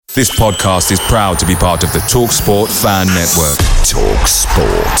This podcast is proud to be part of the TalkSport Fan Network.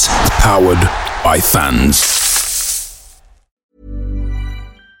 TalkSport. Powered by fans.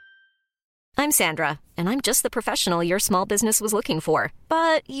 I'm Sandra, and I'm just the professional your small business was looking for.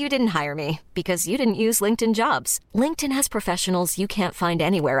 But you didn't hire me because you didn't use LinkedIn Jobs. LinkedIn has professionals you can't find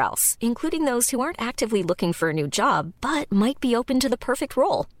anywhere else, including those who aren't actively looking for a new job, but might be open to the perfect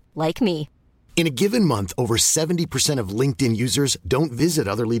role, like me. In a given month, over 70% of LinkedIn users don't visit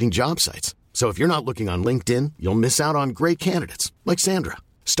other leading job sites. So if you're not looking on LinkedIn, you'll miss out on great candidates like Sandra.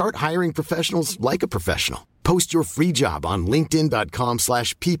 Start hiring professionals like a professional. Post your free job on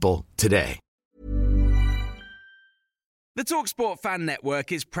linkedin.com/people today. The TalkSport Fan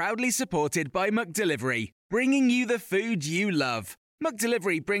Network is proudly supported by McDelivery, bringing you the food you love.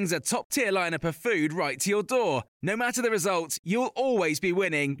 McDelivery brings a top-tier lineup of food right to your door. No matter the result, you'll always be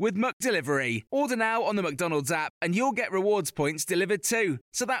winning with McDelivery. Order now on the McDonald's app and you'll get rewards points delivered too.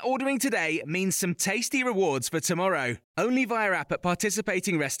 So that ordering today means some tasty rewards for tomorrow. Only via app at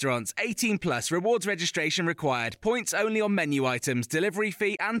participating restaurants. 18 plus. Rewards registration required. Points only on menu items. Delivery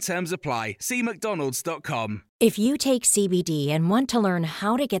fee and terms apply. See mcdonalds.com. If you take CBD and want to learn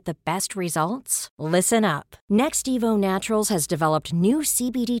how to get the best results, listen up. Next Evo Naturals has developed new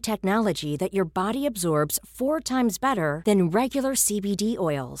CBD technology that your body absorbs 4 times better than regular CBD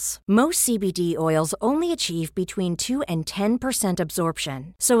oils. Most CBD oils only achieve between 2 and 10%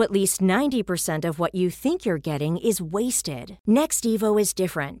 absorption, so at least 90% of what you think you're getting is wasted. Next Evo is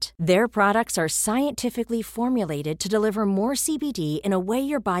different. Their products are scientifically formulated to deliver more CBD in a way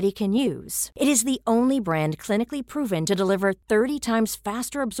your body can use. It is the only brand clinically proven to deliver 30 times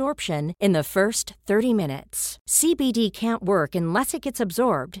faster absorption in the first 30 minutes. CBD can't work unless it gets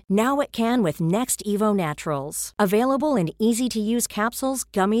absorbed. Now it can with Next Evo Naturals. Available in easy-to-use capsules,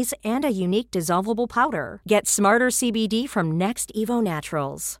 gummies, and a unique dissolvable powder. Get smarter CBD from Next Evo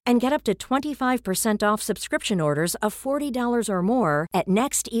Naturals. And get up to 25% off subscription orders of $40 or more at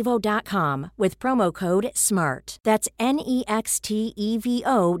nextevo.com with promo code SMART. That's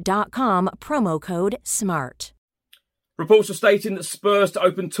NEXTEVO.com, promo code SMART. Reports are stating that Spurs to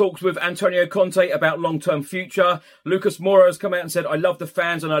open talks with Antonio Conte about long-term future. Lucas Moura has come out and said, I love the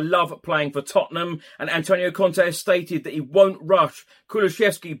fans and I love playing for Tottenham. And Antonio Conte has stated that he won't rush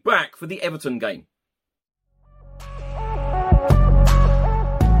Kulusevski back for the Everton game.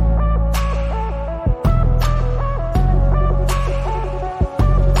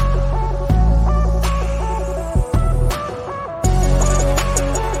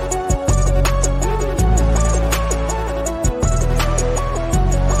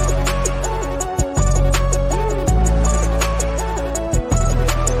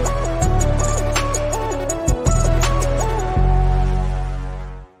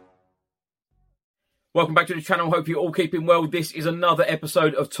 Welcome back to the channel. Hope you're all keeping well. This is another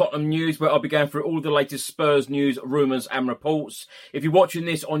episode of Tottenham News where I'll be going through all the latest Spurs news, rumours and reports. If you're watching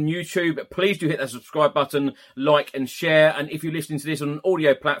this on YouTube, please do hit that subscribe button, like and share. And if you're listening to this on an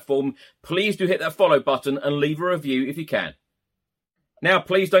audio platform, please do hit that follow button and leave a review if you can. Now,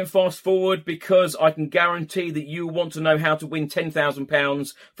 please don't fast forward because I can guarantee that you want to know how to win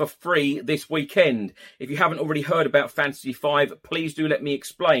 £10,000 for free this weekend. If you haven't already heard about Fantasy 5, please do let me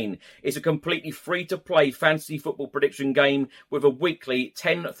explain. It's a completely free-to-play fantasy football prediction game with a weekly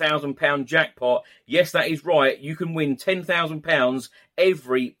 £10,000 jackpot. Yes, that is right. You can win £10,000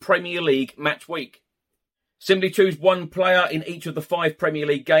 every Premier League match week. Simply choose one player in each of the 5 Premier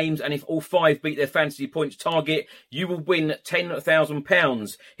League games, and if all 5 beat their fantasy points target, you will win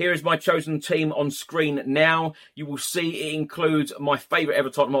 £10,000. Here is my chosen team on screen now. You will see it includes my favourite ever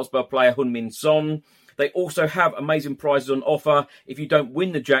Tottenham Hotspur player, Heung-min Son. They also have amazing prizes on offer if you don't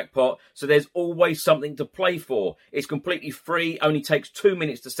win the jackpot, so there's always something to play for. It's completely free, only takes 2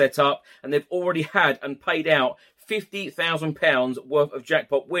 minutes to set up, and they've already had and paid out £50,000 worth of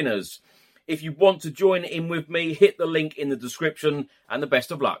jackpot winners. If you want to join in with me, hit the link in the description, and the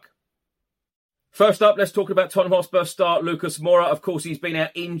best of luck. First up, let's talk about Tottenham Hotspur star Lucas Moura. Of course, he's been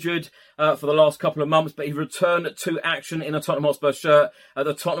out injured for the last couple of months, but he returned to action in a Tottenham Hotspur shirt at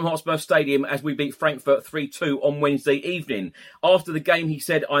the Tottenham Hotspur Stadium as we beat Frankfurt 3-2 on Wednesday evening. After the game, he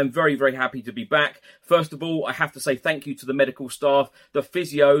said, I'm very, very happy to be back. First of all, I have to say thank you to the medical staff, the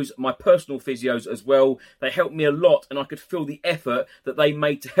physios, my personal physios as well. They helped me a lot, and I could feel the effort that they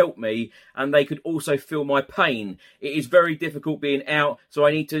made to help me, and they could also feel my pain. It is very difficult being out, so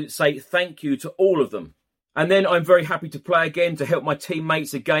I need to say thank you to all of them. And then I'm very happy to play again, to help my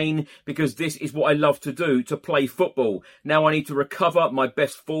teammates again, because this is what I love to do, to play football. Now I need to recover my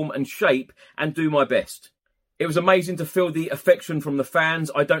best form and shape and do my best. It was amazing to feel the affection from the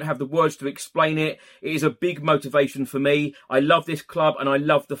fans. I don't have the words to explain it. It is a big motivation for me. I love this club and I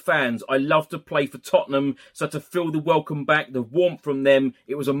love the fans. I love to play for Tottenham. So to feel the welcome back, the warmth from them,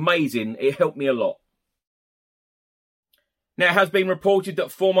 it was amazing. It helped me a lot. Now, it has been reported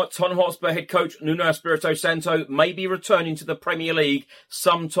that former Tottenham Hotspur head coach Nuno Espirito Santo may be returning to the Premier League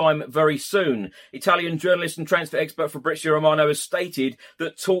sometime very soon. Italian journalist and transfer expert Fabrizio Romano has stated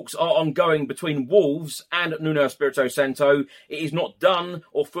that talks are ongoing between Wolves and Nuno Espirito Santo. It is not done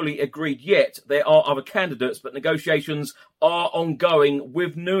or fully agreed yet. There are other candidates, but negotiations are ongoing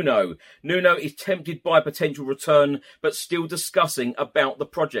with Nuno. Nuno is tempted by a potential return, but still discussing about the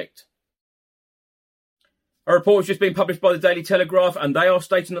project. A report has just been published by the Daily Telegraph and they are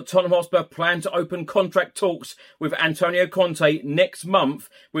stating that Tottenham Hotspur plan to open contract talks with Antonio Conte next month,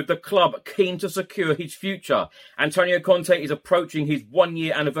 with the club keen to secure his future. Antonio Conte is approaching his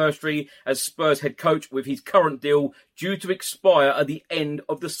 1-year anniversary as Spurs head coach, with his current deal due to expire at the end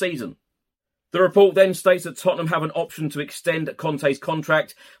of the season. The report then states that Tottenham have an option to extend Conte's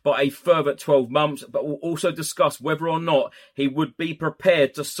contract by a further 12 months, but will also discuss whether or not he would be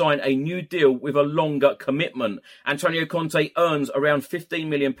prepared to sign a new deal with a longer commitment. Antonio Conte earns around £15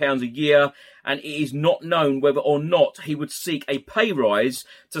 million a year, and it is not known whether or not he would seek a pay rise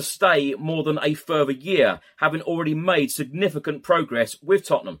to stay more than a further year, having already made significant progress with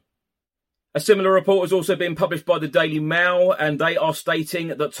Tottenham. A similar report has also been published by the Daily Mail, and they are stating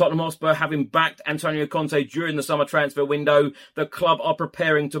that Tottenham Hotspur, having backed Antonio Conte during the summer transfer window, the club are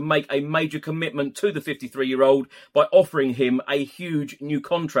preparing to make a major commitment to the 53-year-old by offering him a huge new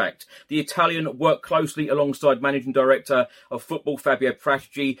contract. The Italian worked closely alongside managing director of football Fabio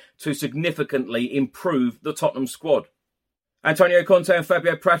Paratici to significantly improve the Tottenham squad. Antonio Conte and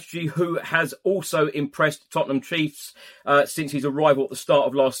Fabio Paratici, who has also impressed Tottenham Chiefs since his arrival at the start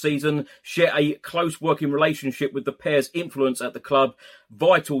of last season, share a close working relationship, with the pair's influence at the club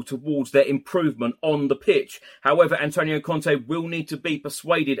vital towards their improvement on the pitch. However, Antonio Conte will need to be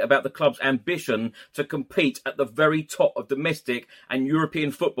persuaded about the club's ambition to compete at the very top of domestic and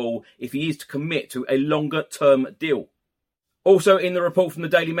European football if he is to commit to a longer-term deal. Also in the report from the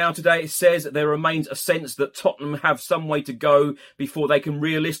Daily Mail today, it says that there remains a sense that Tottenham have some way to go before they can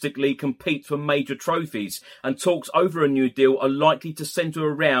realistically compete for major trophies, and talks over a new deal are likely to centre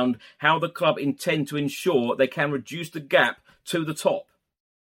around how the club intend to ensure they can reduce the gap to the top.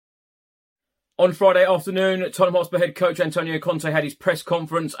 On Friday afternoon, Tottenham Hotspur head coach Antonio Conte had his press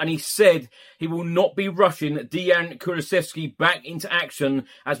conference and he said he will not be rushing Dejan Kulusevski back into action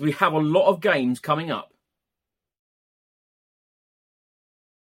as we have a lot of games coming up.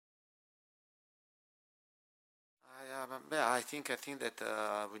 I think that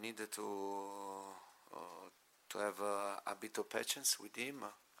we needed to have a bit of patience with him,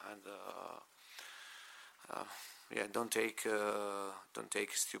 and don't take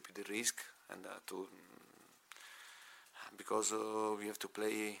stupid risk, and because we have to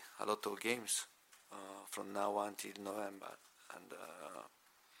play a lot of games from now until November, and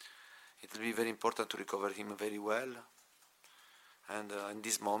it will be very important to recover him very well. And in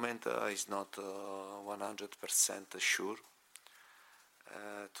this moment, he's not 100% sure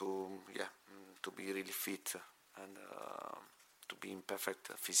to be really fit and to be in perfect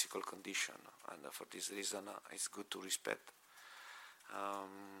physical condition. And for this reason, it's good to respect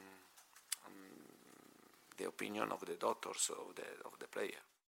the opinion of the doctors of the player.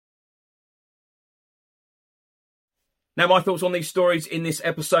 Now, my thoughts on these stories in this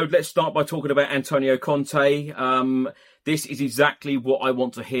episode. Let's start by talking about Antonio Conte. This is exactly what I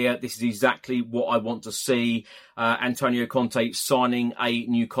want to hear. This is exactly what I want to see. Antonio Conte signing a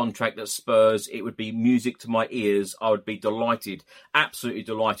new contract at Spurs. It would be music to my ears. I would be delighted, absolutely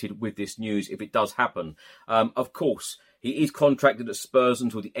delighted with this news if it does happen. Of course, he is contracted at Spurs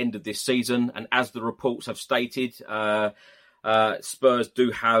until the end of this season. And as the reports have stated, Spurs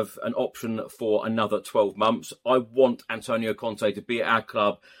do have an option for another 12 months. I want Antonio Conte to be at our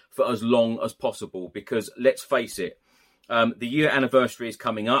club for as long as possible because, let's face it, the year anniversary is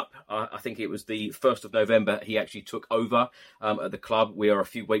coming up. I think it was the 1st of November he actually took over at the club. We are a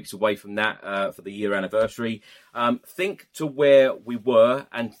few weeks away from that for the year anniversary. Think to where we were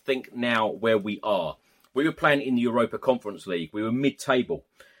and think now where we are. We were playing in the Europa Conference League. We were mid-table.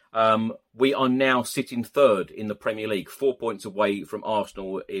 We are now sitting third in the Premier League, 4 points away from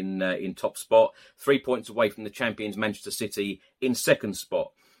Arsenal in top spot, 3 points away from the champions Manchester City in second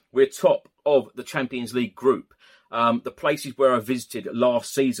spot. We're top of the Champions League group. The places where I visited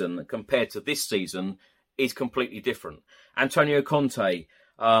last season compared to this season is completely different. Antonio Conte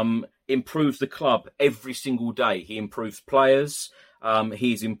improves the club every single day. He improves players.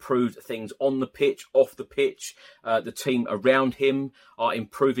 He's improved things on the pitch, off the pitch. The team around him are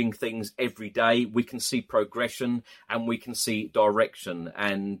improving things every day. We can see progression and we can see direction.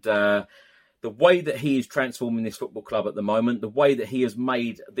 And the way that he is transforming this football club at the moment, the way that he has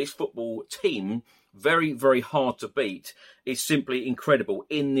made this football team very, very hard to beat is simply incredible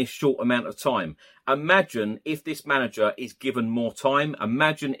in this short amount of time. Imagine if this manager is given more time.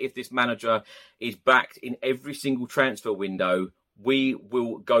 Imagine if this manager is backed in every single transfer window. We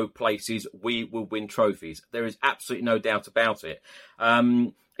will go places. We will win trophies. There is absolutely no doubt about it.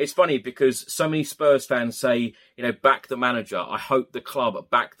 It's funny because so many Spurs fans say, back the manager. I hope the club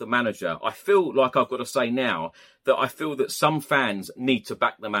back the manager. I feel like I've got to say now that I feel that some fans need to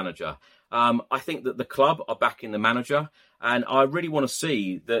back the manager. I think that the club are backing the manager, and I really want to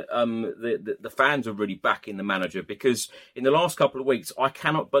see that the fans are really backing the manager, because in the last couple of weeks, I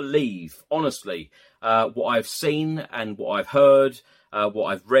cannot believe, honestly, what I've seen and what I've heard, what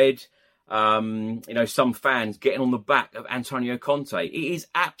I've read. Some fans getting on the back of Antonio Conte. It is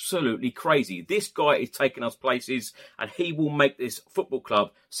absolutely crazy. This guy is taking us places, and he will make this football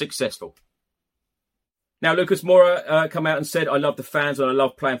club successful. Now, Lucas Moura come out and said, I love the fans and I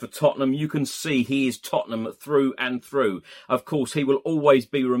love playing for Tottenham. You can see he is Tottenham through and through. Of course, he will always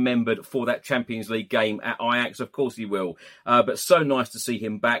be remembered for that Champions League game at Ajax. Of course he will. But so nice to see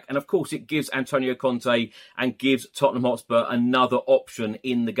him back. And of course, it gives Antonio Conte and gives Tottenham Hotspur another option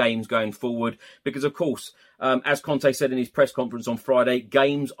in the games going forward. Because, of course, as Conte said in his press conference on Friday,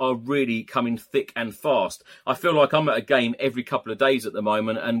 games are really coming thick and fast. I feel like I'm at a game every couple of days at the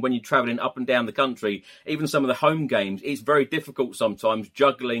moment, and when you're travelling up and down the country, even some of the home games, it's very difficult sometimes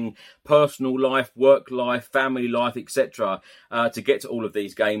juggling personal life, work life, family life, etc. To get to all of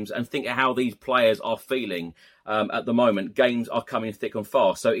these games and think of how these players are feeling at the moment. Games are coming thick and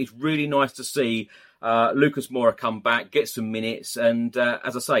fast. So it's really nice to see Lucas Moura come back, get some minutes, and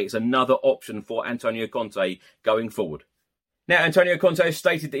as I say, it's another option for Antonio Conte going forward. Now, Antonio Conte has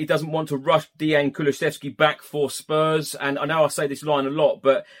stated that he doesn't want to rush Dejan Kulusevski back for Spurs, and I know I say this line a lot,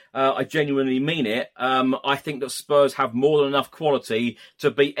 but I genuinely mean it. I think that Spurs have more than enough quality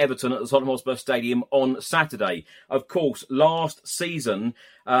to beat Everton at the Tottenham Hotspur Stadium on Saturday. Of course, last season,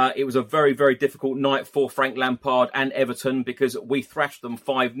 it was a very, very difficult night for Frank Lampard and Everton because we thrashed them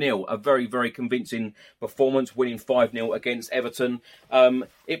 5-0. A very, very convincing performance, winning 5-0 against Everton.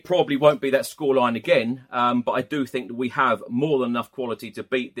 It probably won't be that scoreline again, but I do think that we have more than enough quality to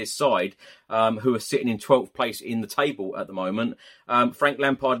beat this side, who are sitting in 12th place in the table at the moment. Frank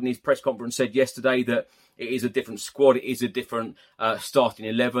Lampard in his press conference said yesterday that it is a different squad, it is a different starting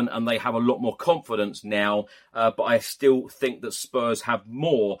 11, and they have a lot more confidence now. But I still think that Spurs have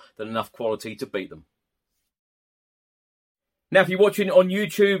more than enough quality to beat them. Now, if you're watching on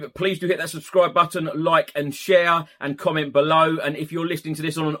YouTube, please do hit that subscribe button, like and share, and comment below. And if you're listening to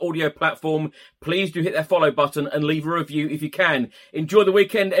this on an audio platform, please do hit that follow button and leave a review if you can. Enjoy the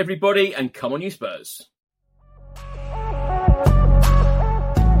weekend, everybody, and come on you Spurs.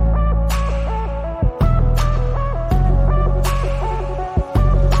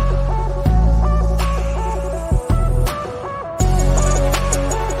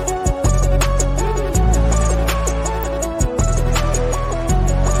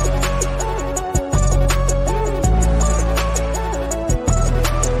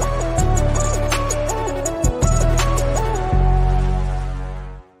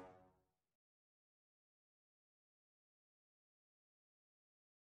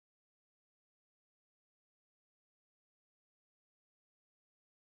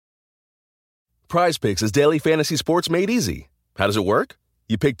 PrizePicks is daily fantasy sports made easy. How does it work?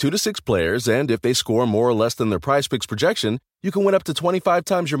 You pick 2 to 6 players, and if they score more or less than their PrizePicks projection, you can win up to 25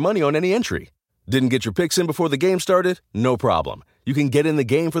 times your money on any entry. Didn't get your picks in before the game started? No problem. You can get in the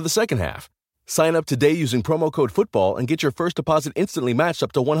game for the second half. Sign up today using promo code FOOTBALL and get your first deposit instantly matched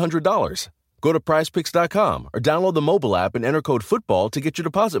up to $100. Go to PrizePicks.com or download the mobile app and enter code FOOTBALL to get your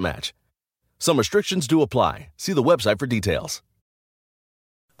deposit match. Some restrictions do apply. See the website for details.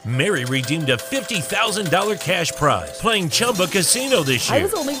 Mary redeemed a $50,000 cash prize playing Chumba Casino this year. I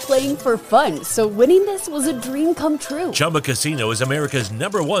was only playing for fun, so winning this was a dream come true. Chumba Casino is America's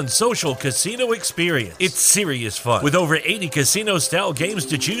 #1 social casino experience. It's serious fun. With over 80 casino-style games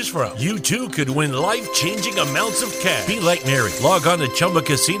to choose from, you too could win life-changing amounts of cash. Be like Mary. Log on to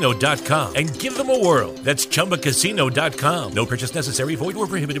ChumbaCasino.com and give them a whirl. That's ChumbaCasino.com. No purchase necessary. Void where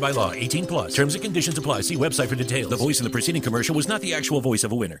prohibited by law. 18+. Terms and conditions apply. See website for details. The voice in the preceding commercial was not the actual voice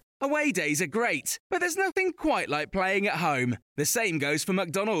of a winner. Away days are great, but there's nothing quite like playing at home. The same goes for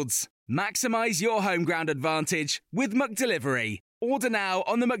McDonald's. Maximise your home ground advantage with McDelivery. Order now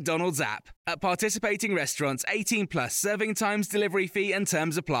on the McDonald's app. At participating restaurants, 18 plus serving times, delivery fee and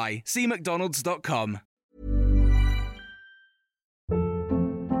terms apply. See mcdonalds.com.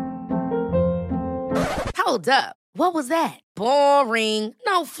 Hold up. What was that? Boring.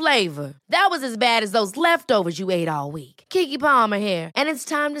 No flavor. That was as bad as those leftovers you ate all week. Keke Palmer here. And it's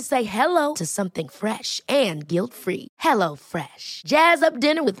time to say hello to something fresh and guilt-free. Hello Fresh. Jazz up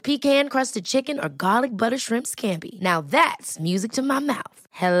dinner with pecan-crusted chicken or garlic butter shrimp scampi. Now that's music to my mouth.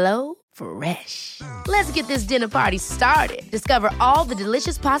 Hello Fresh. Let's get this dinner party started. Discover all the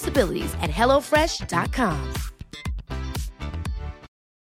delicious possibilities at HelloFresh.com.